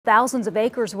Thousands of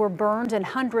acres were burned and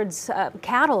hundreds of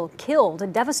cattle killed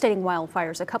in devastating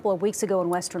wildfires a couple of weeks ago in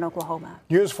western Oklahoma.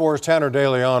 News 4's Tanner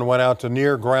DeLeon went out to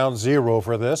near ground zero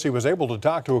for this. He was able to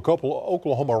talk to a couple of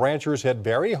Oklahoma ranchers hit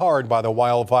very hard by the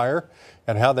wildfire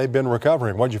and how they've been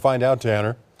recovering. What'd you find out,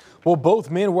 Tanner? Well, both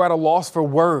men were at a loss for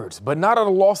words, but not at a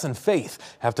loss in faith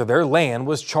after their land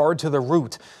was charred to the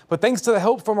root. But thanks to the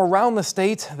help from around the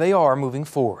state, they are moving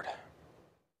forward.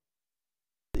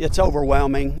 It's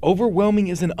overwhelming. Overwhelming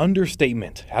is an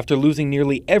understatement after losing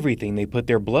nearly everything they put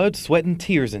their blood, sweat, and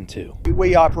tears into.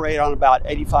 We operate on about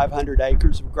 8,500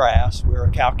 acres of grass. We're a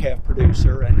cow-calf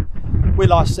producer, and we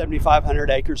lost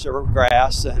 7,500 acres of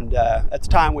grass. And at the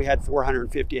time, we had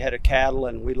 450 head of cattle,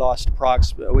 and we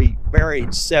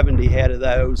buried 70 head of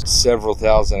those. Several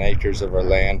thousand acres of our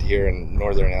land here in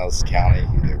northern Ellis County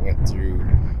that went through.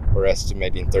 We're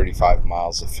estimating 35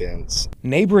 miles of fence.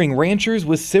 Neighboring ranchers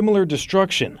with similar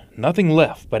destruction. Nothing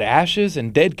left but ashes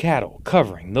and dead cattle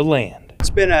covering the land. It's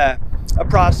been a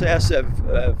process of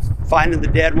finding the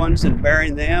dead ones and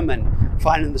burying them and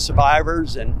finding the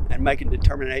survivors and making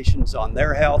determinations on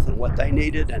their health and what they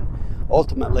needed and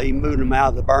ultimately moving them out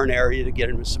of the burn area to get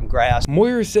them some grass.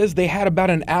 Moyer says they had about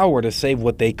an hour to save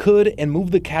what they could and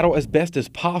move the cattle as best as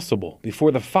possible before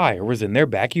the fire was in their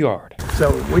backyard.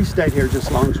 So we stayed here just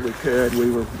as long as we could. We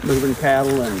were moving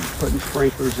cattle and putting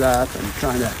sprinklers up and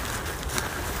trying to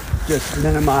just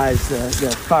minimize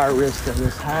the fire risk of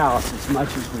this house as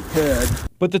much as we could.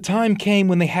 But the time came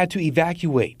when they had to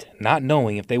evacuate, not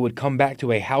knowing if they would come back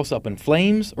to a house up in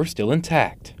flames or still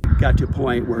intact. Got to a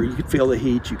point where you could feel the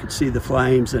heat, you could see the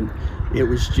flames, and it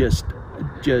was just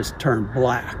turned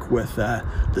black with the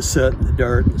soot and the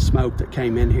dirt and the smoke that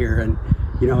came in here. And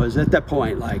you know, it was at that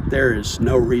point like there is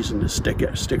no reason to stick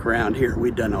around here.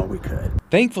 We'd done all we could.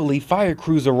 Thankfully, fire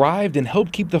crews arrived and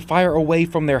helped keep the fire away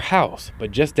from their house. But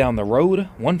just down the road,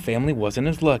 one family wasn't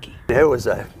as lucky. It was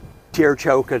a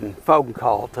tear-choking phone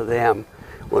call to them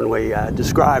when we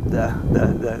described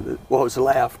what was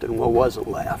left and what wasn't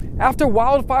left. After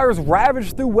wildfires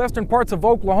ravaged through western parts of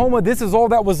Oklahoma, this is all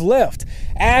that was left.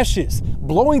 Ashes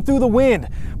blowing through the wind.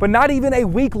 But not even a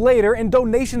week later, and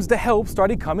donations to help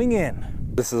started coming in.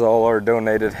 This is all our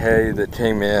donated hay that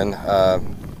came in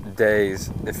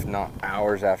days, if not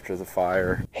hours after the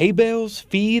fire. Hay bales,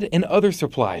 feed, and other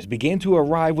supplies began to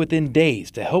arrive within days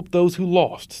to help those who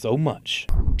lost so much.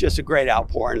 Just a great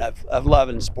outpouring of love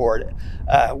and support.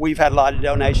 We've had a lot of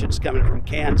donations coming from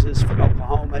Kansas, from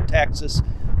Oklahoma, Texas,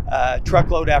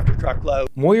 truckload after truckload.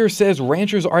 Moyer says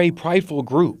ranchers are a prideful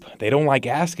group. They don't like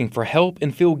asking for help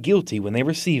and feel guilty when they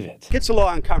receive it. It's a little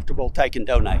uncomfortable taking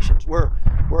donations. We're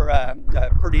a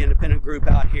pretty independent group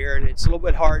out here, and it's a little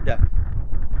bit hard to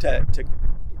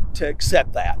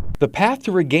accept that. The path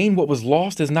to regain what was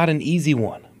lost is not an easy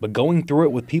one, but going through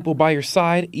it with people by your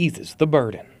side eases the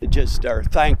burden. Just are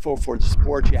thankful for the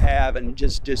support you have and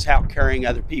just how caring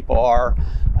other people are.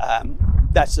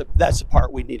 That's the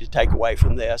part we need to take away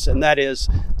from this, and that is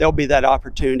there'll be that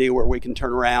opportunity where we can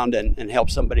turn around and help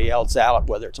somebody else out,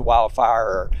 whether it's a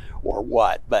wildfire or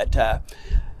what. But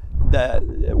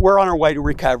we're on our way to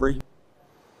recovery.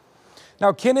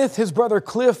 Now, Kenneth, his brother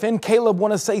Cliff, and Caleb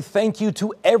want to say thank you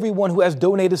to everyone who has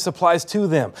donated supplies to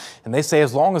them. And they say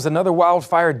as long as another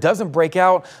wildfire doesn't break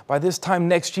out, by this time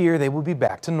next year, they will be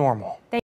back to normal.